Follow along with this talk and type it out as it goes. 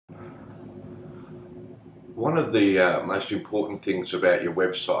One of the most important things about your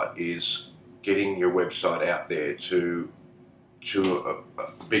website is getting your website out there to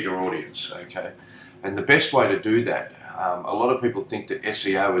a bigger audience, okay? And the best way to do that, a lot of people think that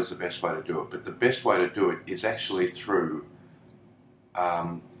SEO is the best way to do it, but the best way to do it is actually through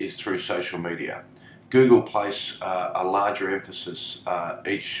social media. Google place a larger emphasis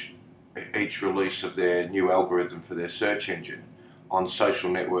each release of their new algorithm for their search engine on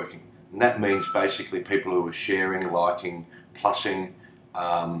social networking. And that means basically people who are sharing, liking, plussing,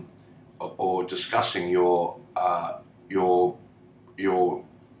 or discussing your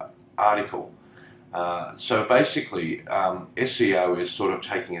article. So basically, SEO is sort of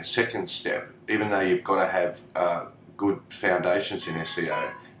taking a second step, even though you've got to have good foundations in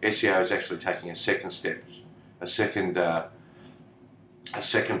SEO. SEO is actually taking a second step, a second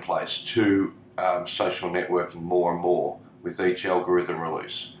place to social networking more and more with each algorithm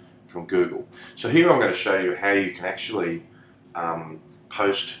release from Google. So here I'm going to show you how you can actually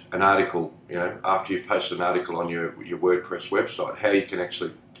post an article, after you've posted an article on your WordPress website, how you can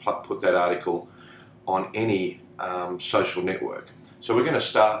actually put that article on any social network. So we're going to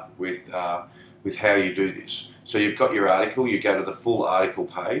start with how you do this. So you've got your article, you go to the full article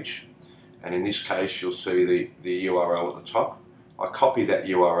page, and in this case you'll see the URL at the top. I copy that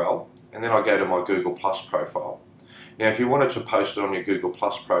URL and then I go to my Google Plus profile. Now if you wanted to post it on your Google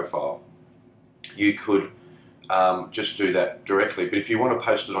Plus profile, you could just do that directly, but if you want to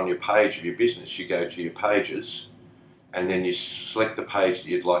post it on your page of your business, you go to your pages and then you select the page that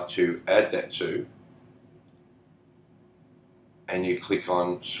you'd like to add that to, and you click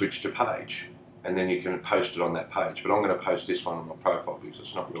on switch to page, and then you can post it on that page. But I'm going to post this one on my profile because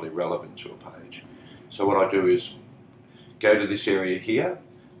it's not really relevant to a page. So what I do is go to this area here,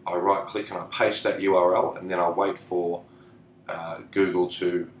 I right click and I paste that URL, and then I wait for Google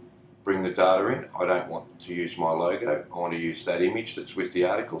to bring the data in. I don't want to use my logo, I want to use that image that's with the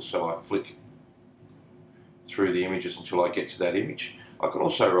article, so I flick through the images until I get to that image. I can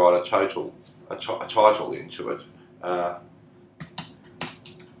also write a title into it.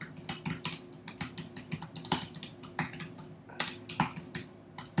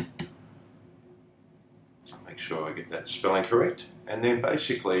 Make sure I get that spelling correct, and then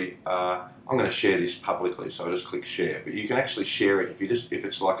basically I'm going to share this publicly, so I just click share. But you can actually share it if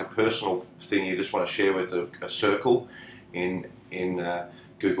it's like a personal thing you just want to share with a circle in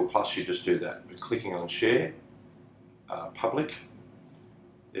Google Plus. You just do that. But clicking on share, public,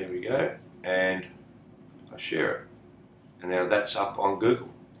 there we go, and I share it, and now that's up on Google.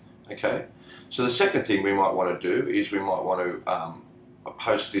 Okay, so the second thing we might want to do is we might want to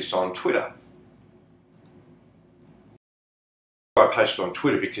post this on Twitter. I post it on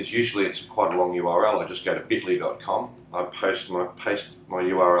Twitter because usually it's quite a long URL. I just go to bit.ly.com, I paste my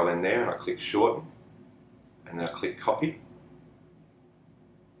URL in there, and I click shorten, and then I click copy.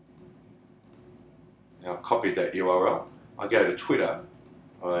 Now I've copied that URL. I go to Twitter,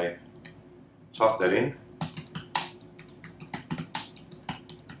 I type that in,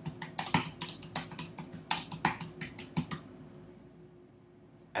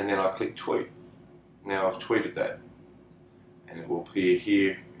 and then I click tweet. Now I've tweeted that, and it will appear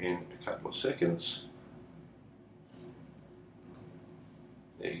here in a couple of seconds.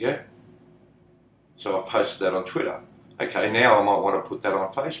 There you go. So I've posted that on Twitter. Okay, now I might want to put that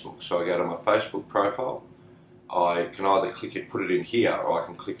on Facebook. So I go to my Facebook profile. I can either put it in here, or I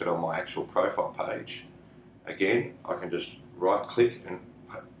can click it on my actual profile page. Again, I can just right click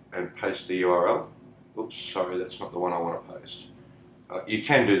and paste the URL. Oops, sorry, that's not the one I want to paste. You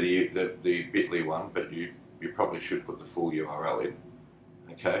can do the bit.ly one, but you probably should put the full URL in.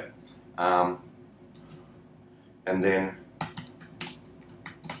 Okay, and then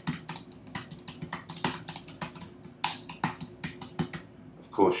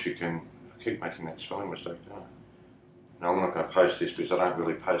of course you can keep making that spelling mistake, don't I? Now I'm not going to post this because I don't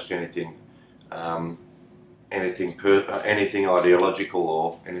really post anything anything ideological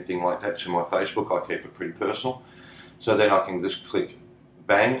or anything like that to my Facebook. I keep it pretty personal. So then I can just click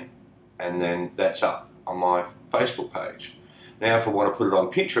bang, and then that's up on my Facebook page. Now if I want to put it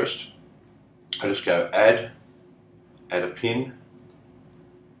on Pinterest, I just go add a pin,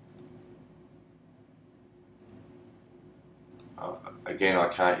 again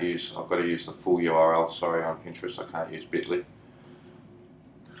I've got to use the full URL, sorry, on Pinterest. I can't use bit.ly.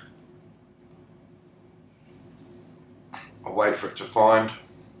 I'll wait for it to find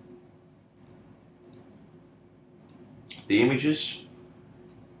the images.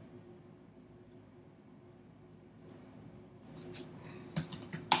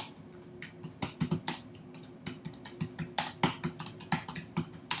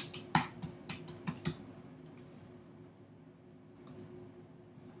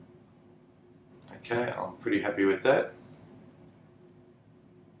 Okay, I'm pretty happy with that.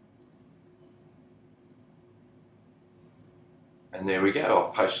 And there we go,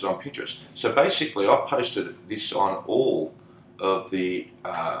 I've posted on Pinterest. So basically I've posted this on of the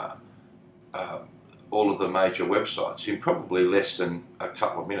all of the major websites in probably less than a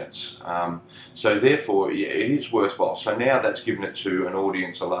couple of minutes. So therefore, yeah, it is worthwhile. So now that's given it to an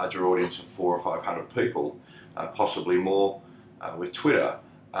audience, a larger audience of 400 or 500 people, possibly more with Twitter.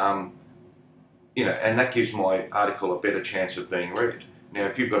 You know, and that gives my article a better chance of being read. Now,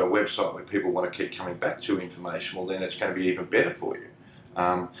 if you've got a website where people want to keep coming back to information, well, then it's going to be even better for you.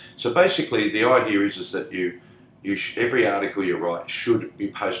 So basically, the idea is that every article you write should be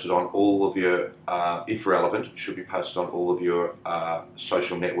posted on all of your, if relevant, should be posted on all of your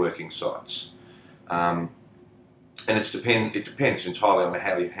social networking sites. And it depends entirely on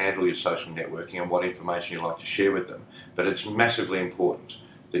how you handle your social networking and what information you like to share with them. But it's massively important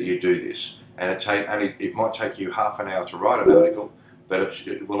that you do this. And it might take you half an hour to write an article, but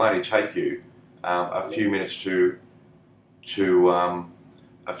it will only take you a few minutes to post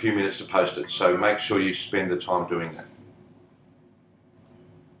it. So make sure you spend the time doing that.